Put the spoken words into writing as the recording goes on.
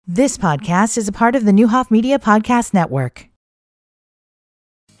This podcast is a part of the Newhoff Media Podcast Network.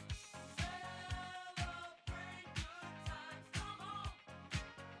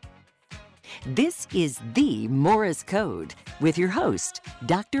 This is the Morris Code with your host,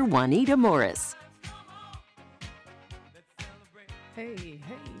 Dr. Juanita Morris. Hey,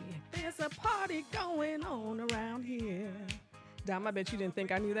 there's a party going on around here. Dom, I bet you didn't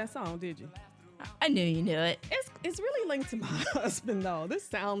think I knew that song, did you? I knew you knew it. It's really linked to my husband, though. This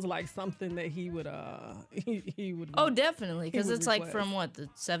sounds like something that he would he would. Oh, definitely, because it's request. like from what, the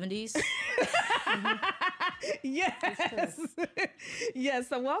 70s? Yes. Yes.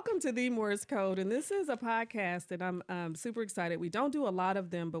 So welcome to the Morris Code. And this is a podcast that I'm super excited. We don't do a lot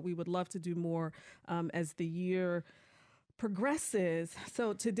of them, but we would love to do more as the year progresses.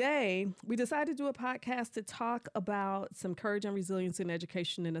 So today we decided to do a podcast to talk about some courage and resilience in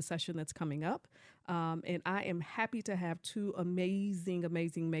education in a session that's coming up. And I am happy to have two amazing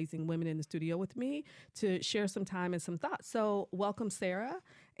women in the studio with me to share some time and some thoughts. So welcome, Sarah,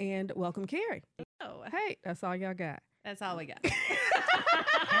 and welcome, Carrie. Oh, Hey, that's all y'all got. that's all we got. Hey.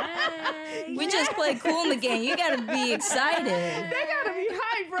 We just played cool in the game. You got to be excited. They gotta be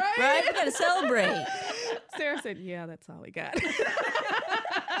hype, right? Right? We got to celebrate. Sarah said, yeah, that's all we got.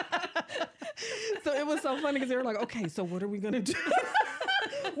 So it was so funny because they were like, okay, so what are we going to do?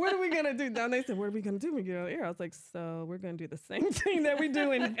 What are we going to do? Then they said, what are we going to do when we get on the air? I was like, so we're going to do the same thing that we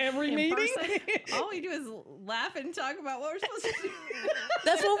do in every meeting. All we do is laugh and talk about what we're supposed to do.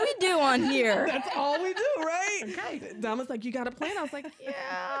 That's what we do on here. That's all we do, right? Okay. Dom was like, you got a plan? I was like,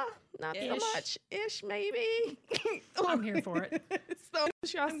 yeah, not so much. Ish, maybe. I'm here for it. So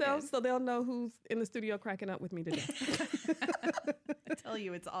introduce yourselves so they'll know who's in the studio cracking up with me today. I tell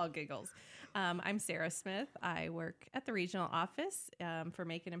you, it's all giggles. I'm Sarah Smith. I work at the regional office for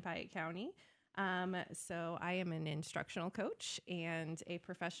Macon and Piatt County. So I am an instructional coach and a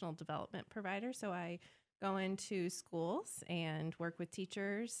professional development provider. So I go into schools and work with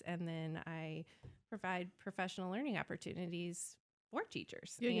teachers, and then I provide professional learning opportunities for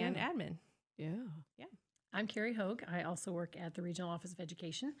teachers and admin. Yeah. I'm Carrie Hogue. I also work at the Regional Office of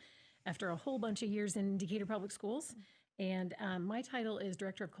Education after a whole bunch of years in Decatur Public Schools. And my title is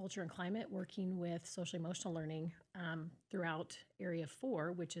Director of Culture and Climate, working with social emotional learning throughout Area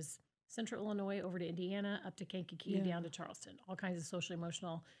 4, which is Central Illinois over to Indiana, up to Kankakee, down to Charleston, all kinds of social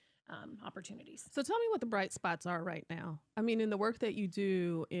emotional opportunities. So tell me what the bright spots are right now. I mean, in the work that you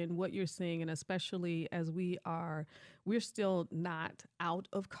do, in what you're seeing, and especially as we're still not out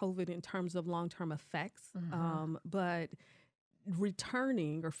of COVID in terms of long-term effects, but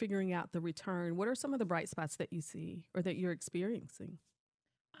returning or figuring out the return, what are some of the bright spots that you see or that you're experiencing?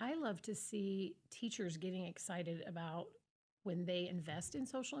 I love to see teachers getting excited about when they invest in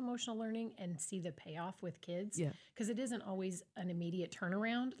social emotional learning and see the payoff with kids. Yeah. Because it isn't always an immediate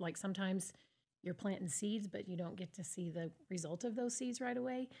turnaround. Like sometimes you're planting seeds, but you don't get to see the result of those seeds right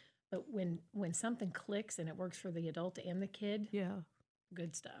away. But when something clicks and it works for the adult and the kid,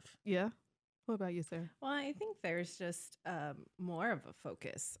 good stuff. Yeah. What about you, Sarah? Well, I think there's just more of a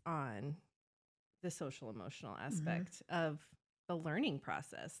focus on the social emotional aspect of the learning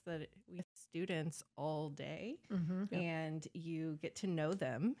process, that we have students all day and you get to know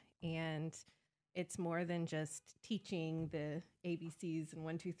them, and it's more than just teaching the ABCs and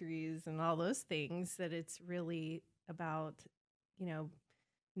 1, 2, 3s and all those things, that it's really about,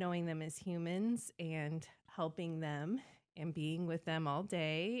 knowing them as humans and helping them and being with them all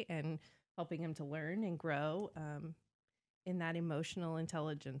day and helping them to learn and grow in that emotional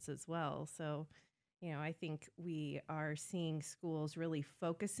intelligence as well. So, I think we are seeing schools really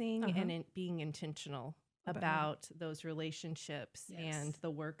focusing and being intentional about those relationships and the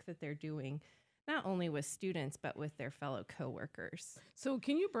work that they're doing, not only with students, but with their fellow coworkers. So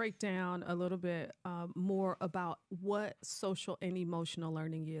can you break down a little bit more about what social and emotional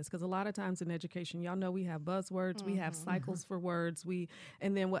learning is? Because a lot of times in education, y'all know we have buzzwords, we have cycles for words,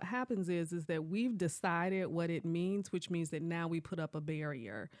 and then what happens is that we've decided what it means, which means that now we put up a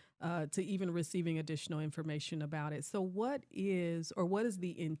barrier to even receiving additional information about it. So what is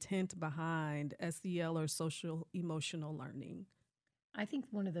the intent behind SEL or social emotional learning? I think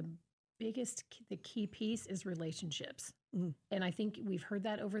one of the key piece is relationships. And I think we've heard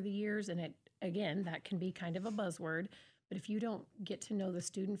that over the years, and that can be kind of a buzzword, but if you don't get to know the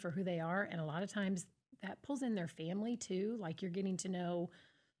student for who they are, and a lot of times that pulls in their family too, like you're getting to know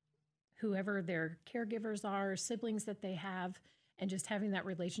whoever their caregivers are, siblings that they have, and just having that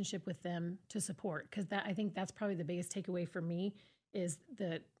relationship with them to support. Because I think that's probably the biggest takeaway for me is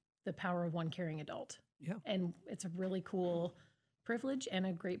the power of one caring adult. Yeah. And it's a really cool privilege and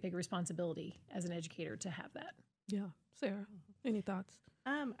a great big responsibility as an educator to have that. Yeah. Sarah? Any thoughts?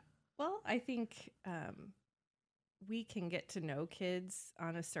 Well, I think we can get to know kids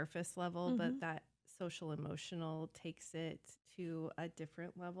on a surface level, but that social emotional takes it to a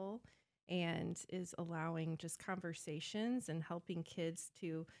different level and is allowing just conversations and helping kids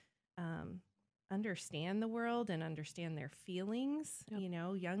to understand the world and understand their feelings. Yep. You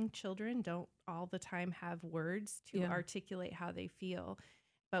know, young children don't all the time have words to articulate how they feel,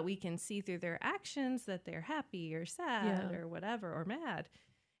 but we can see through their actions that they're happy or sad or whatever, or mad.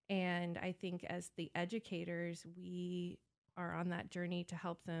 And I think as the educators, we are on that journey to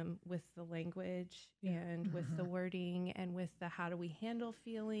help them with the language and with the wording and with the how do we handle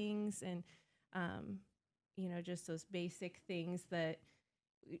feelings and, you know, just those basic things that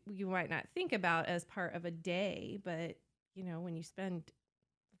you might not think about as part of a day. But, you know, when you spend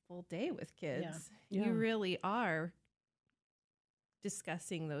a full day with kids, you really are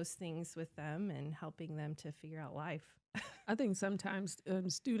discussing those things with them and helping them to figure out life. I think sometimes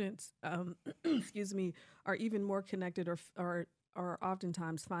students, excuse me, are even more connected or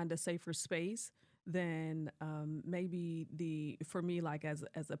oftentimes find a safer space than maybe for me, like as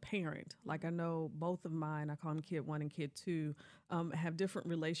a parent. Like I know both of mine, I call them kid 1 and kid 2, have different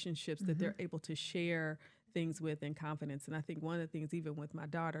relationships that they're able to share things with in confidence. And I think one of the things, even with my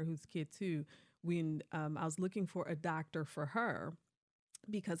daughter, who's kid 2, when I was looking for a doctor for her,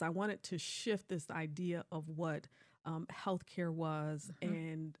 because I wanted to shift this idea of what healthcare was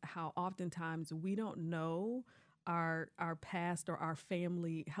and how oftentimes we don't know our past or our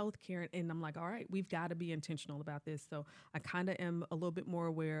family healthcare. And I'm like, all right, we've got to be intentional about this. So I kind of am a little bit more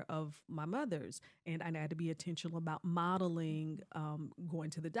aware of my mother's, and I had to be intentional about modeling going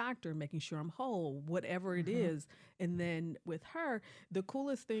to the doctor, making sure I'm whole, whatever it is. And then with her, the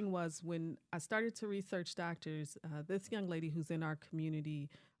coolest thing was when I started to research doctors, this young lady who's in our community,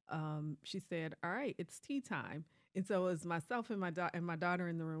 she said, all right, it's tea time. And so it was myself and my daughter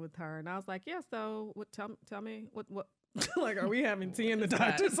in the room with her. And I was like, yeah, so tell me what like, are we having tea in the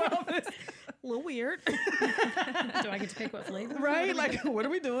doctor's office? A little weird. Do I get to pick what flavor? Right? Like, what are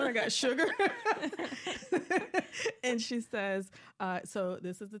we doing? I got sugar. And she says, so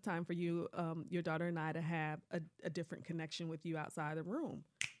this is the time for you, your daughter and I to have a different connection with you outside the room.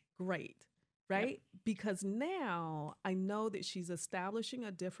 Great. Right? Yep. Because now I know that she's establishing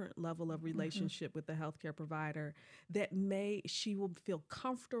a different level of relationship with the healthcare provider that she will feel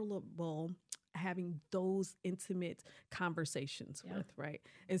comfortable having those intimate conversations with, right?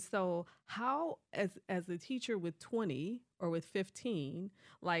 And so how, as a teacher with 20 or with 15,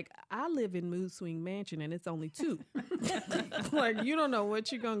 like I live in Mood Swing Mansion and it's only 2. Like you don't know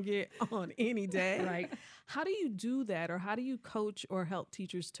what you're going to get on any day. Right. How do you do that, or how do you coach or help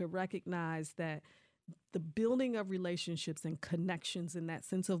teachers to recognize that the building of relationships and connections and that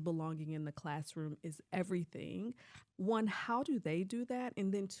sense of belonging in the classroom is everything? One, how do they do that?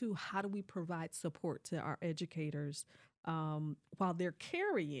 And then 2, how do we provide support to our educators while they're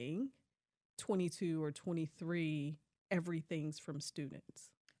carrying 22 or 23 everythings from students?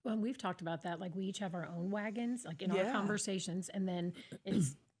 Well, and we've talked about that. Like we each have our own wagons, like in our conversations, and then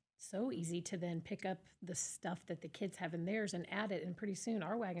it's so easy to then pick up the stuff that the kids have in theirs and add it. And pretty soon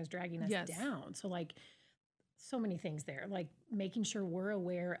our wagon's dragging us down. So like so many things there, like making sure we're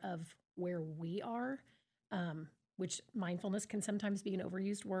aware of where we are, which mindfulness can sometimes be an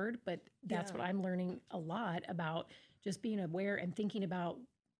overused word, but that's what I'm learning a lot about, just being aware and thinking about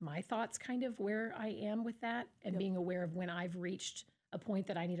my thoughts, kind of where I am with that, and being aware of when I've reached a point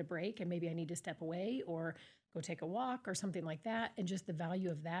that I need a break and maybe I need to step away or go take a walk or something like that, and just the value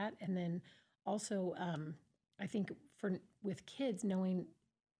of that. And then also, I think with kids, knowing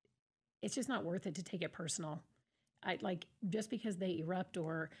it's just not worth it to take it personal. I like just because they erupt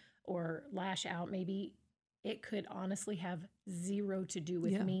or lash out, maybe it could honestly have zero to do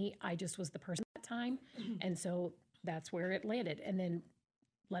with me. I just was the person at that time, and so that's where it landed. And then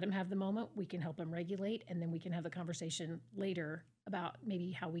let them have the moment. We can help them regulate, and then we can have the conversation later about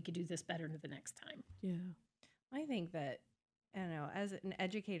maybe how we could do this better the next time. Yeah. I think that, I don't know, as an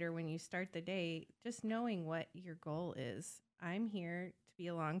educator, when you start the day, just knowing what your goal is. I'm here to be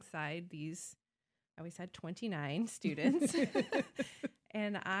alongside these, I always had 29 students,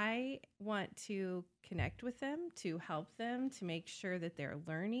 and I want to connect with them, to help them, to make sure that they're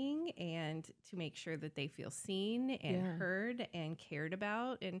learning, and to make sure that they feel seen and heard and cared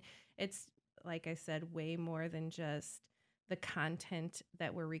about. And it's, like I said, way more than just the content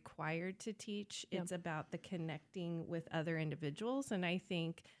that we're required to teach. It's about the connecting with other individuals. And I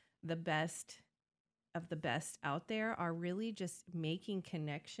think the best of the best out there are really just making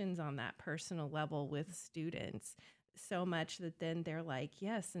connections on that personal level with students, so much that then they're like,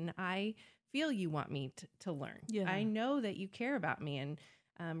 yes, and I feel you want me to learn. Yeah. I know that you care about me, and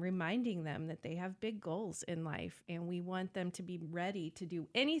reminding them that they have big goals in life and we want them to be ready to do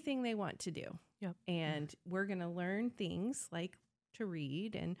anything they want to do. Yep. And we're going to learn things like to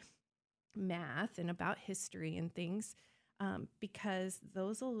read and math and about history and things, because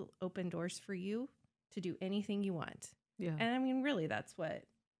those will open doors for you to do anything you want. Yeah. And I mean, really, that's what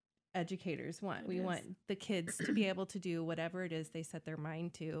educators want. We want the kids to be able to do whatever it is they set their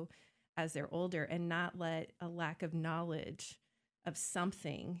mind to as they're older, and not let a lack of knowledge of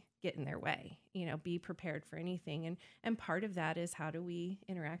something get in their way. Be prepared for anything. And part of that is, how do we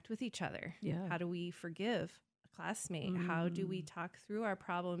interact with each other? Yeah. How do we forgive a classmate? How do we talk through our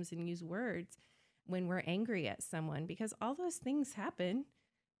problems and use words when we're angry at someone? Because all those things happen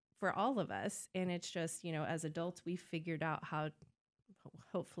for all of us. And it's just, as adults, we figured out how,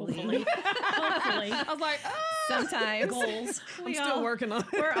 hopefully. I was like, sometimes Goals. I'm still working on it.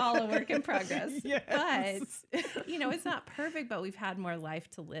 We're all a work in progress. Yes. But, it's not perfect, but we've had more life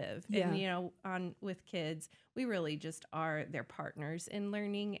to live. Yeah. And, with kids, we really just are their partners in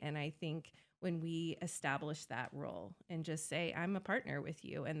learning. And I think when we establish that role and just say, I'm a partner with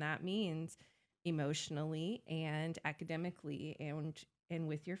you, and that means emotionally and academically and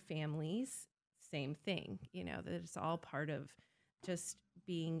with your families, same thing, that it's all part of just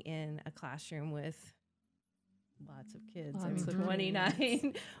being in a classroom with lots of kids. Lots of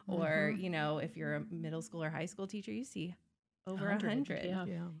 29 or, if you're a middle school or high school teacher, you see over 100 Yeah.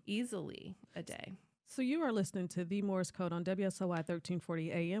 easily a day. So you are listening to The Morse Code on WSOY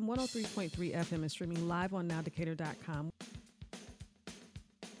 1340 AM, 103.3 FM, and streaming live on nowdecatur.com.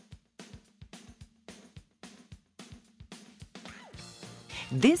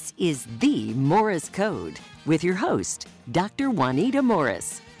 This is The Morse Code with your host, Dr. Juanita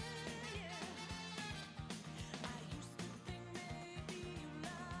Morris.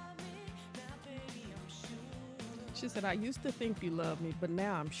 She said, I used to think you loved me, but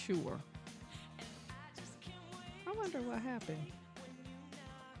now I'm sure. I wonder what happened.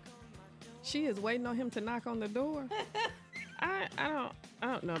 She is waiting on him to knock on the door. I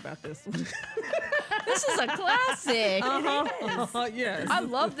don't know about this one. This is a classic. Yes. I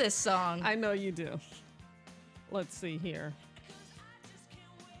love this song. I know you do. Let's see here.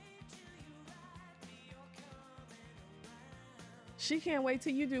 She can't wait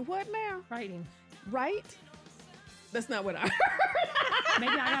till you do what now? Writing. Right? That's not what I heard.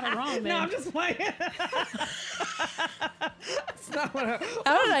 Maybe I got it wrong, man. No, I'm just playing. That's not what I heard.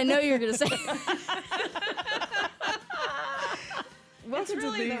 How did I know you were going to say It's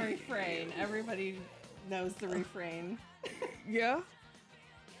really the refrain. Everybody knows the refrain. Yeah?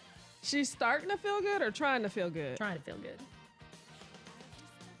 She's starting to feel good or trying to feel good? Trying to feel good.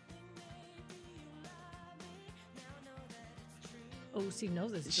 Oh, she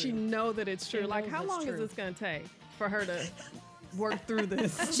knows it's true. She know that it's true. She Like, knows how it's long true. is this going to take for her to work through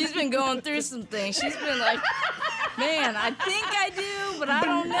this? She's been going through some things. She's been like, man, I think I do, but I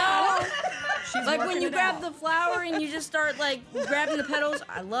don't know. She's Like when working you it grab out. the flower and you just start like grabbing the petals.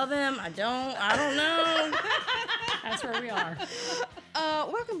 I love him. I don't know. That's where we are.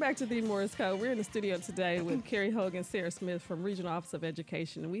 Welcome back to The Morse Code. We're in the studio today with Carrie, Hogue, and Sarah Smith from Regional Office of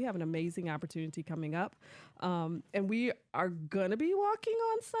Education, and we have an amazing opportunity coming up. And we are going to be walking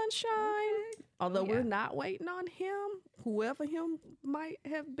on sunshine, although we're not waiting on him, whoever him might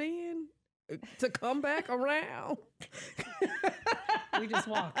have been, to come back around. We just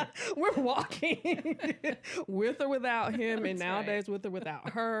walk. We're walking with or without him, and nowadays with or without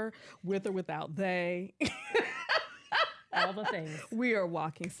her, with or without they. All the things. We are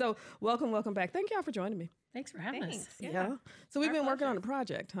walking. So welcome back. Thank y'all for joining me. Thanks for having us. Yeah. So we've been working on the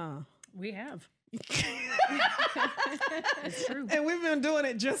project, huh? We have. It's true. And we've been doing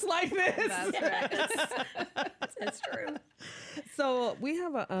it just like this. That's right. It's true. So we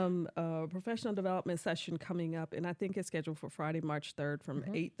have a professional development session coming up, and I think it's scheduled for Friday, March 3rd from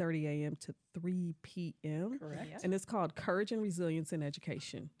 8:30 a.m. to 3 p.m. Correct. And it's called Courage and Resilience in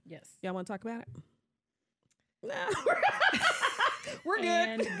Education. Yes. Y'all want to talk about it? No. We're good.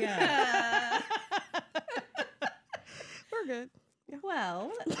 And go. We're good.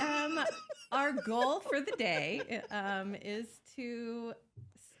 Well, our goal for the day is to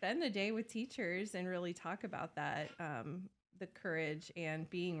spend a day with teachers and really talk about that, the courage and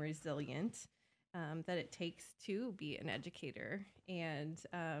being resilient that it takes to be an educator, and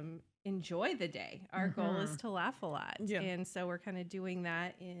enjoy the day. Our goal is to laugh a lot. Yeah. And so we're kind of doing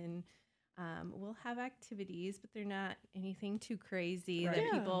that in we'll have activities, but they're not anything too crazy Right. that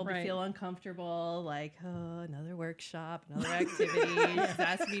Yeah, people right. feel uncomfortable, like, oh, another workship, another activity, just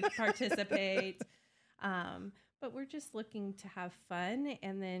ask me to participate. but we're just looking to have fun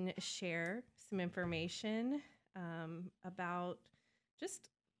and then share some information about just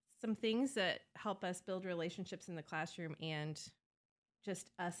some things that help us build relationships in the classroom and just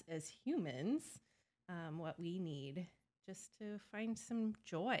us as humans, what we need just to find some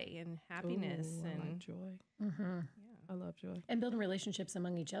joy and happiness. Ooh, I and like joy. Mhm. I love joy. And building relationships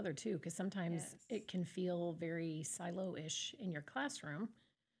among each other too, because sometimes Yes. it can feel very silo-ish in your classroom,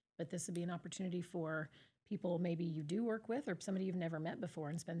 but this would be an opportunity for people maybe you do work with or somebody you've never met before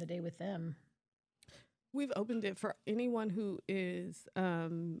and spend the day with them. We've opened it for anyone who is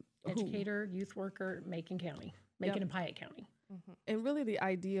Educator, youth worker, Macon County, Macon and Piatt County. And really the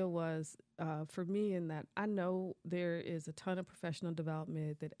idea was for me in that I know there is a ton of professional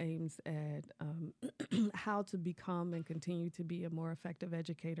development that aims at how to become and continue to be a more effective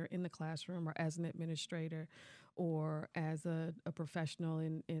educator in the classroom or as an administrator or as a professional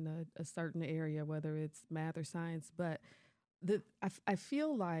in a certain area, whether it's math or science. But I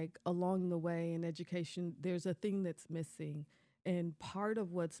feel like along the way in education, there's a thing that's missing. And part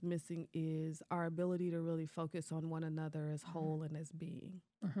of what's missing is our ability to really focus on one another as whole and as being.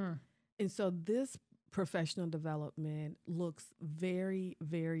 And so this professional development looks very,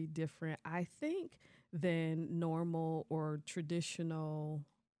 very different, I think, than normal or traditional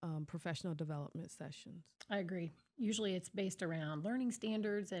professional development sessions. I agree. Usually it's based around learning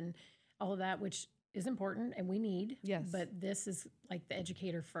standards and all of that, which is important and we need. Yes. But this is like the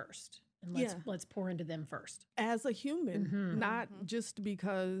educator first. And Yeah. let's pour into them first. As a human, not just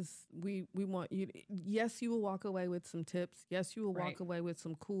because we want you to, yes, you will walk away with some tips. Yes, you will walk away with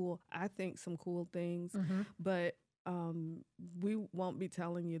some cool things, but we won't be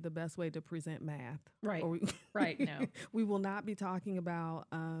telling you the best way to present math. Right. Or No. we will not be talking about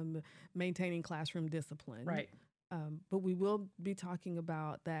maintaining classroom discipline. Right. But we will be talking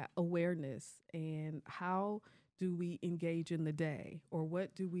about that awareness and how do we engage in the day, or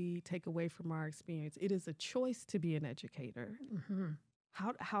what do we take away from our experience? It is a choice to be an educator.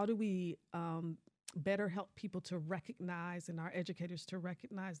 How do we better help people to recognize, and our educators to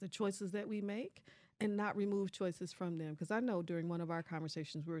recognize the choices that we make and not remove choices from them? Because I know during one of our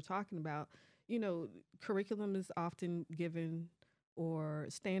conversations we were talking about, curriculum is often given or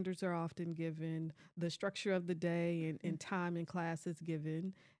standards are often given, the structure of the day and time in class is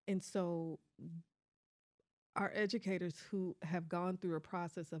given. And so our educators who have gone through a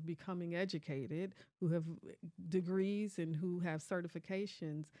process of becoming educated, who have degrees and who have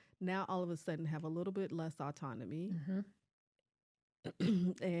certifications, now all of a sudden have a little bit less autonomy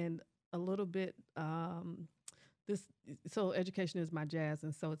and a little bit so education is my jazz,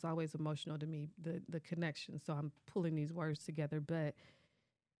 and so it's always emotional to me, the connection. So I'm pulling these words together, but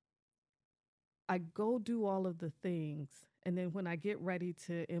I go do all of the things, and then when I get ready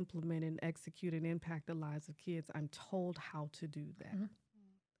to implement and execute and impact the lives of kids, I'm told how to do that.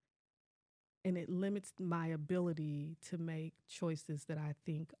 And it limits my ability to make choices that I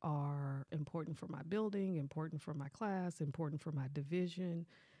think are important for my building, important for my class, important for my division.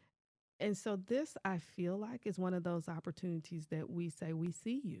 And so this, I feel like, is one of those opportunities that we say, we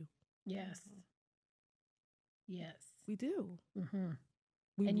see you. Yes. Yes. We do.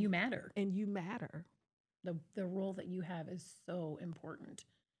 And you matter. And you matter. The role that you have is so important.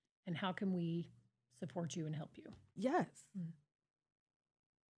 And how can we support you and help you? Yes.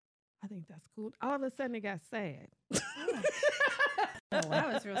 I think that's cool. All of a sudden it got sad. Oh,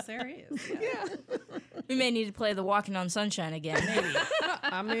 that was real serious. Yeah. We may need to play the Walking on Sunshine again, maybe.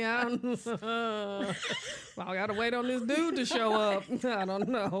 I mean, well, I got to wait on this dude to show up. I don't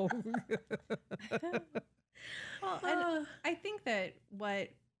know. Well, and I think that what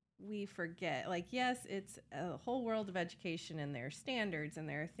we forget, like, yes, it's a whole world of education and their standards and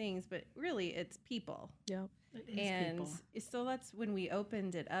their things, but really it's people. Yeah. And so that's when we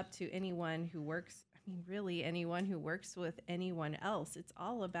opened it up to anyone who works, really anyone who works with anyone else. It's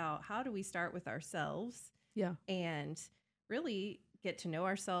all about how do we start with ourselves and really get to know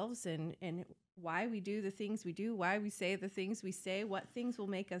ourselves and why we do the things we do, why we say the things we say, what things will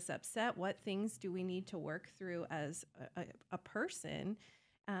make us upset, what things do we need to work through as a person,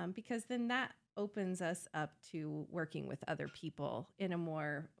 because then that opens us up to working with other people in a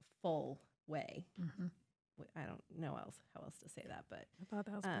more full way. I don't know how else to say that, but I thought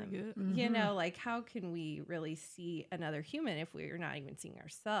that was pretty good. You know, like, how can we really see another human if we're not even seeing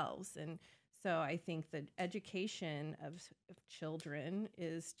ourselves? And so I think the education of children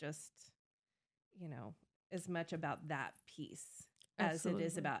is just, as much about that piece as it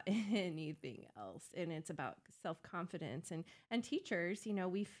is about anything else. And it's about self-confidence and teachers,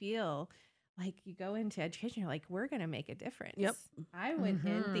 we feel like you go into education, you're like, we're going to make a difference. Yep. I went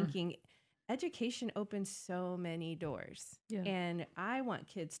in thinking education opens so many doors. Yeah. And I want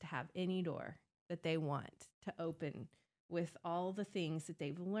kids to have any door that they want to open with all the things that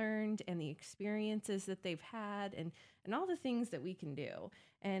they've learned and the experiences that they've had and all the things that we can do.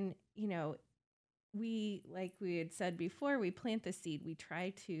 And, you know, we, like we had said before, we plant the seed. We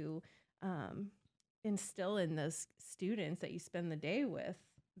try to instill in those students that you spend the day with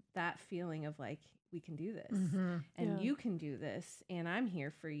that feeling of like, we can do this and you can do this and I'm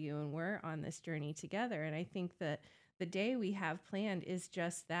here for you and we're on this journey together. And I think that the day we have planned is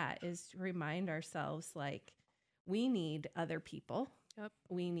just that, is to remind ourselves like we need other people. Yep.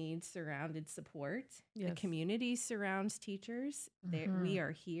 We need surrounded support. Yes. The community surrounds teachers. We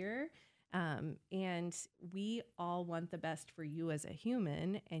are here. And we all want the best for you as a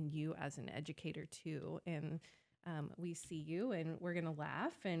human and you as an educator too. And we see you and we're going to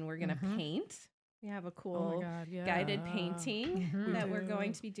laugh and we're going to paint. We have a cool guided painting that we're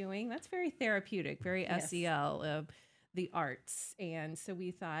going to be doing. That's very therapeutic, very SEL of the arts. And so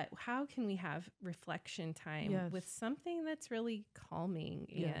we thought, how can we have reflection time with something that's really calming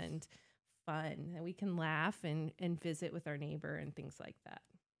and fun, and we can laugh and visit with our neighbor and things like that.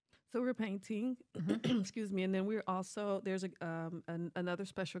 So we're painting, excuse me, and then we're also, there's another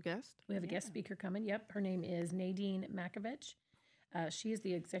special guest. We have a guest speaker coming. Yep, her name is Nadine Makovich. She is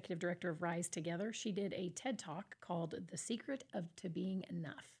the executive director of Rise Together. She did a TED Talk called The Secret to Being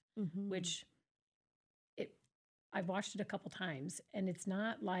Enough, which I've watched it a couple times, and it's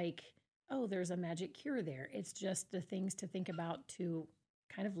not like, oh, there's a magic cure there. It's just the things to think about to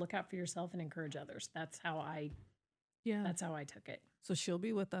kind of look out for yourself and encourage others. That's how I took it. So she'll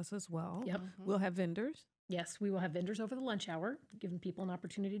be with us as well. Yep. We'll have vendors. Yes, we will have vendors over the lunch hour, giving people an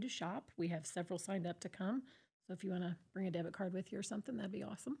opportunity to shop. We have several signed up to come. So if you want to bring a debit card with you or something, that'd be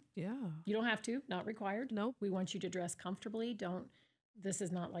awesome. Yeah. You don't have to, not required. Nope. We want you to dress comfortably. This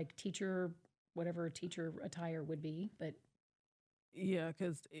is not like whatever teacher attire would be, but. Yeah,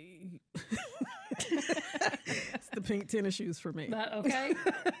 because it's the pink tennis shoes for me. Okay.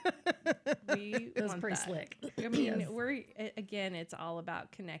 That's pretty slick. I mean, it's all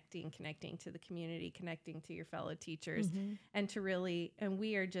about connecting to the community, connecting to your fellow teachers, and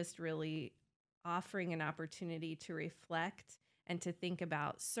we are just really offering an opportunity to reflect and to think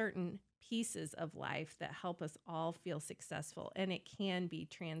about certain pieces of life that help us all feel successful, and it can be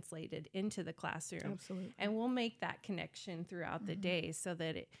translated into the classroom. Absolutely. And we'll make that connection throughout the day so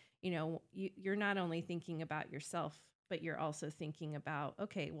that you're not only thinking about yourself, but you're also thinking about,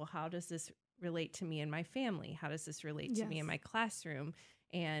 okay, well, how does this relate to me and my family? How does this relate to me in my classroom?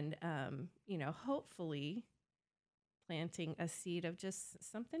 And hopefully planting a seed of just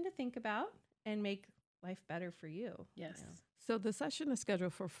something to think about and make life better for you. Yes. So the session is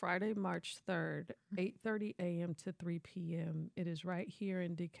scheduled for Friday, March 3rd, 8:30 a.m. to 3 p.m. It is right here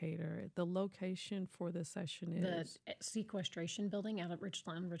in Decatur. The location for the session is the sequestration building out at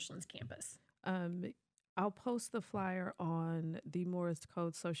Richland's campus. I'll post the flyer on the Morris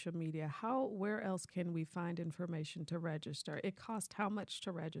Code social media. Where else can we find information to register? It costs how much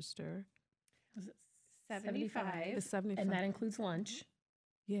to register? Was it $75. It's $75. And that includes lunch.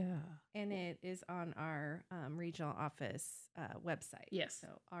 Yeah. And it is on our regional office website. Yes. So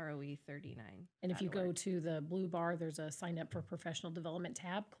ROE 39. And if you go to the blue bar, there's a sign up for professional development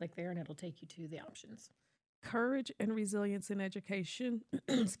tab. Click there and it'll take you to the options. Courage and Resilience in Education,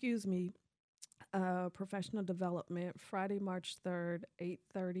 excuse me, professional development, Friday, March 3rd,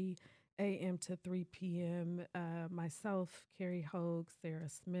 8:30 a.m. to 3 p.m. Myself, Carrie Hogue, Sarah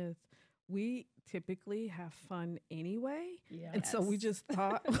Smith, we typically have fun anyway. Yes. And so we just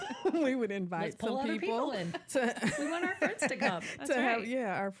thought we would invite pull some other people in. We want our friends to come. That's right.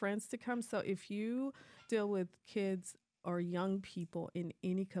 Our friends to come. So if you deal with kids or young people in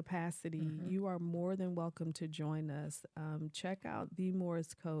any capacity, you are more than welcome to join us. Check out the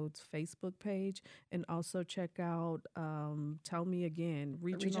Morris Code's Facebook page, and also check out, tell me again,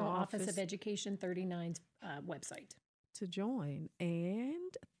 Regional Office of Education 39's website. To join.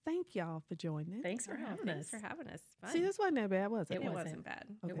 And thank y'all for joining. Thanks for having us. Thanks for having us. Fun. See, this wasn't that bad, was it? It wasn't bad.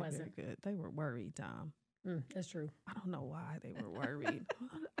 Okay, it wasn't. Very good. They were worried, Tom. That's true. I don't know why they were worried.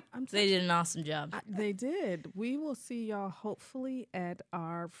 They did an awesome job. They did. We will see y'all hopefully at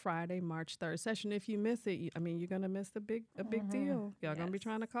our Friday, March 3rd session. If you miss it, you're going to miss a big deal. Y'all going to be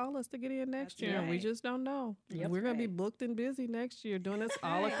trying to call us to get in next year. right. And we just don't know. Yep. We're going to be booked and busy next year doing this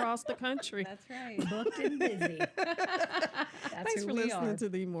all across the country. That's right. Booked and busy. Thanks for listening to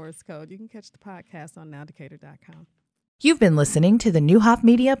the Morris Code. You can catch the podcast on nowdecatur.com. You've been listening to the New Hoff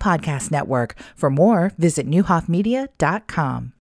Media Podcast Network. For more, visit newhoffmedia.com.